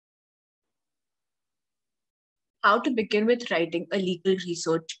How to begin with writing a legal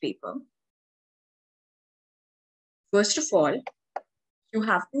research paper. First of all, you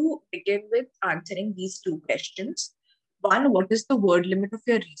have to begin with answering these two questions. One, what is the word limit of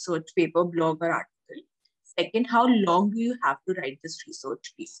your research paper, blog, or article? Second, how long do you have to write this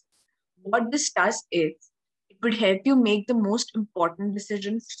research piece? What this does is, it would help you make the most important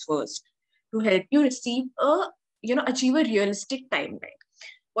decisions first to help you achieve a realistic timeline.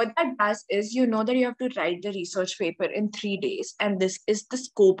 What that does is, you know that you have to write the research paper in 3 days, and this is the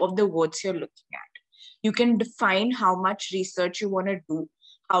scope of the words you're looking at. You can define how much research you want to do.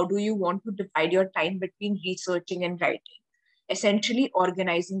 How do you want to divide your time between researching and writing? Essentially,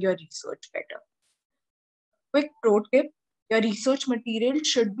 organizing your research better. Quick pro tip, your research material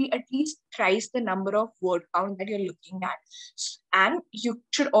should be at least thrice the number of word count that you're looking at. And you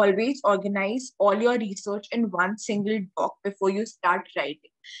should always organize all your research in one single doc before you start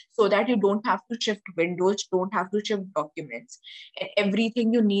writing, so that you don't have to shift windows, don't have to shift documents, and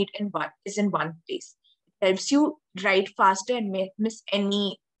everything you need is in one place. It helps you write faster and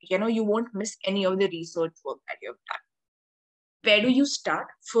you won't miss any of the research work that you've done. Where do you start?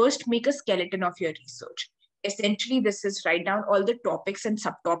 First, make a skeleton of your research. Essentially, this is write down all the topics and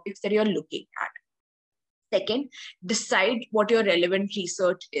subtopics that you're looking at. Second, decide what your relevant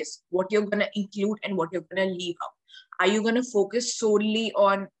research is, what you're going to include and what you're going to leave out. Are you going to focus solely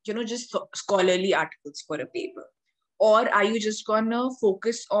on, just scholarly articles for a paper? Or are you just going to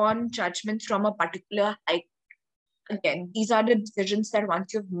focus on judgments from a particular high? Again, these are the decisions that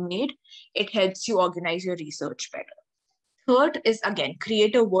once you've made, it helps you organize your research better. Third is, again,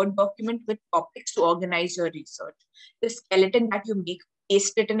 create a Word document with topics to organize your research. The skeleton that you make,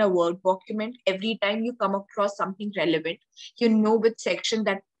 paste it in a Word document. Every time you come across something relevant, you know which section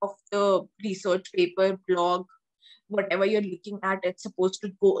that of the research paper, blog, whatever you're looking at, it's supposed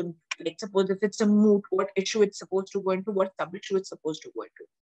to go in. Like, suppose if it's a moot, what issue it's supposed to go into, what sub-issue it's supposed to go into.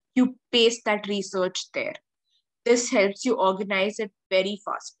 You paste that research there. This helps you organize it very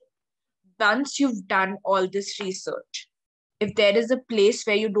fast. Once you've done all this research, if there is a place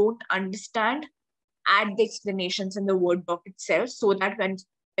where you don't understand, add the explanations in the Word doc itself, so that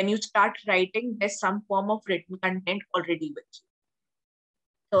when you start writing, there's some form of written content already with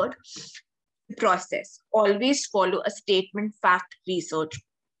you. Third, process. Always follow a statement, fact, research,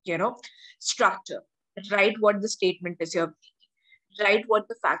 structure. Write what the statement is you're making. Write what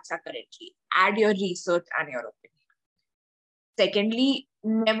the facts are currently. Add your research and your opinion. Secondly,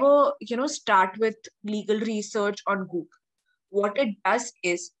 never, start with legal research on Google. What it does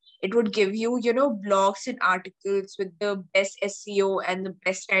is, it would give you, blogs and articles with the best SEO and the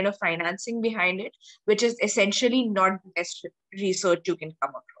best kind of financing behind it, which is essentially not the best research you can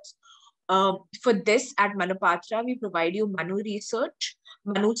come across. For this, at Manupatra, we provide you Manu Search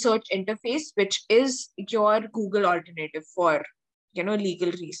Interface, which is your Google alternative for,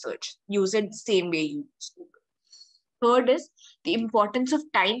 legal research. Use it the same way you use Google. Third is the importance of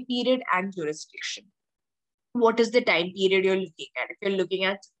time period and jurisdiction. What is the time period you're looking at? If you're looking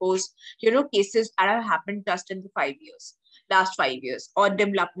at, suppose, cases that have happened just in the last 5 years, or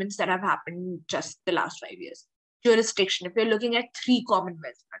developments that have happened just the last 5 years. Jurisdiction, if you're looking at 3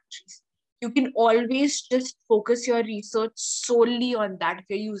 Commonwealth countries, you can always just focus your research solely on that if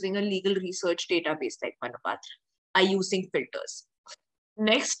you're using a legal research database like Manupatra by using filters.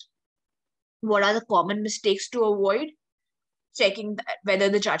 Next, what are the common mistakes to avoid? Checking whether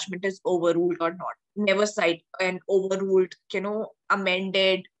the judgment is overruled or not. Never cite an overruled,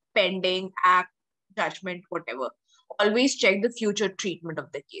 amended, pending, act, judgment, whatever. Always check the future treatment of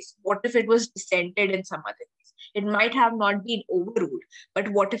the case. What if it was dissented in some other case? It might have not been overruled, but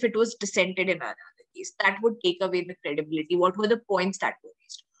what if it was dissented in another case? That would take away the credibility. What were the points that were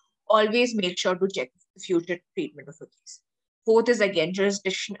raised? Always make sure to check the future treatment of a case. Fourth is, again,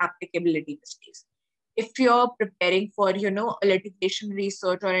 jurisdiction applicability mistakes. If you're preparing for, a litigation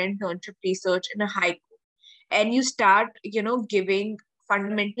research or an internship research in a high court, and you start, giving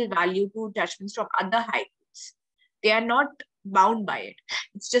fundamental value to judgments from other high courts, they are not bound by it.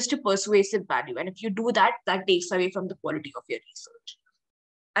 It's just a persuasive value. And if you do that, that takes away from the quality of your research.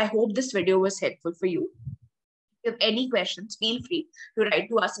 I hope this video was helpful for you. If you have any questions, feel free to write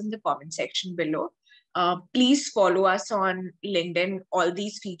to us in the comment section below. Please follow us on LinkedIn. All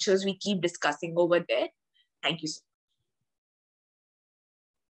these features we keep discussing over there. Thank you so much.